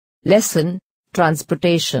Lesson: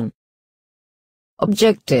 Transportation.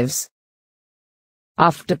 Objectives.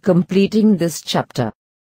 After completing this chapter,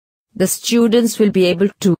 the students will be able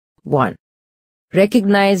to 1.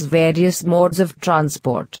 Recognize various modes of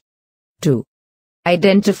transport. 2.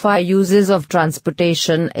 Identify uses of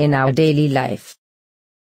transportation in our daily life.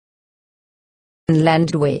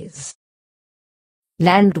 Landways.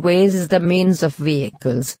 Landways is the means of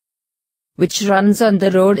vehicles which runs on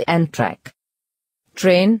the road and track.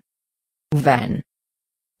 Train, van,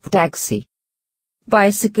 taxi,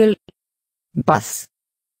 bicycle, bus,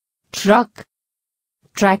 truck,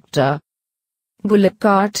 tractor, bullock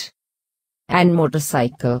cart, and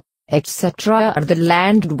motorcycle, etc. are the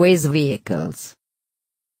landways vehicles.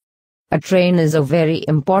 A train is a very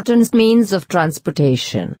important means of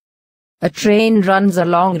transportation. A train runs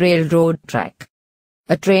along railroad track.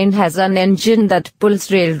 A train has an engine that pulls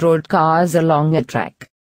railroad cars along a track.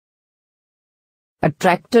 A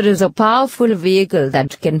tractor is a powerful vehicle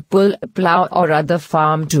that can pull a plow or other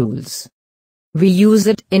farm tools. We use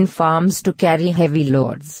it in farms to carry heavy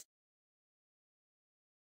loads.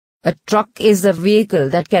 A truck is a vehicle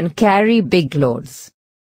that can carry big loads.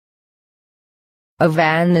 A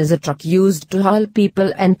van is a truck used to haul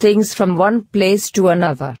people and things from one place to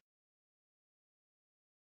another.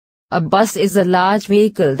 A bus is a large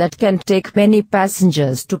vehicle that can take many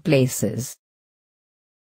passengers to places.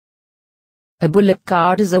 A bullock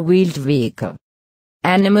cart is a wheeled vehicle.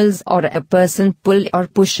 Animals or a person pull or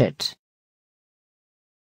push it.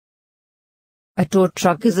 A tow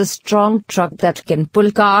truck is a strong truck that can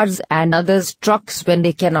pull cars and other trucks when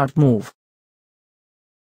they cannot move.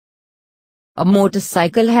 A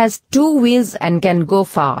motorcycle has 2 wheels and can go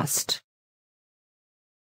fast.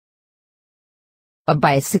 A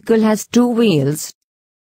bicycle has 2 wheels,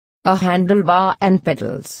 a handlebar and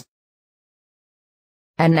pedals.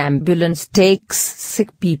 An ambulance takes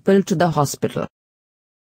sick people to the hospital.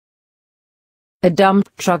 A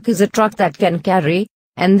dump truck is a truck that can carry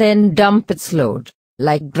and then dump its load,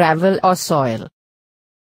 like gravel or soil.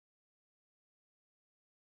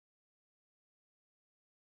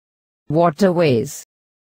 Waterways.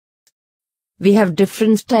 We have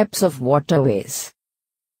different types of waterways.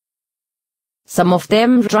 Some of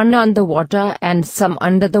them run on the water and some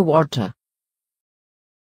under the water.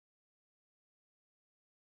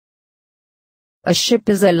 A ship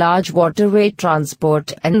is a large waterway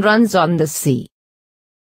transport and runs on the sea.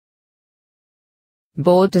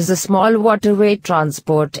 Boat is a small waterway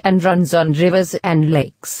transport and runs on rivers and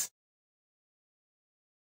lakes.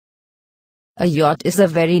 A yacht is a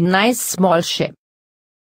very nice small ship.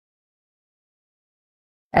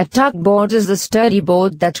 A tugboat is a sturdy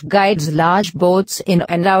boat that guides large boats in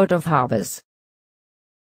and out of harbors.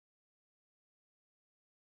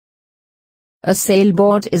 A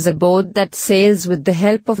sailboat is a boat that sails with the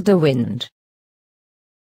help of the wind.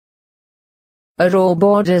 A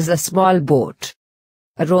rowboat is a small boat.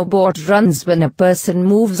 A rowboat runs when a person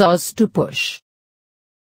moves oars to push.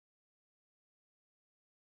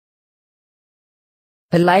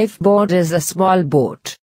 A lifeboat is a small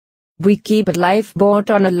boat. We keep a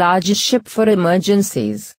lifeboat on a large ship for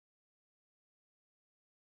emergencies.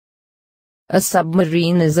 A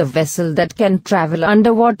submarine is a vessel that can travel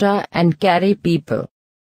underwater and carry people.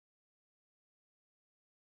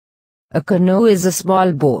 A canoe is a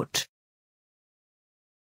small boat.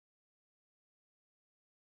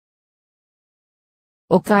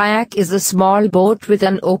 A kayak is a small boat with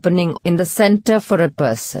an opening in the center for a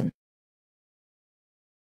person.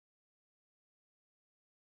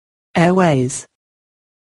 Airways.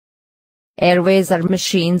 Airways are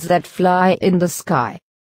machines that fly in the sky.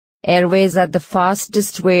 Airways are the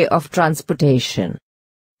fastest way of transportation.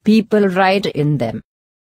 People ride in them.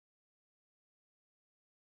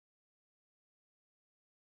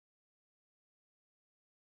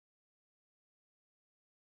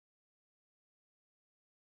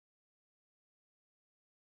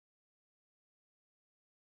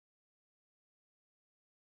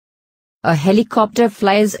 A helicopter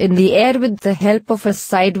flies in the air with the help of a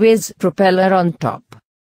sideways propeller on top.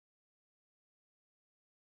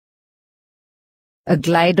 A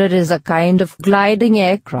glider is a kind of gliding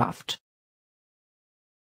aircraft.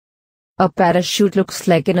 A parachute looks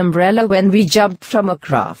like an umbrella when we jump from a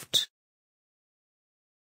craft.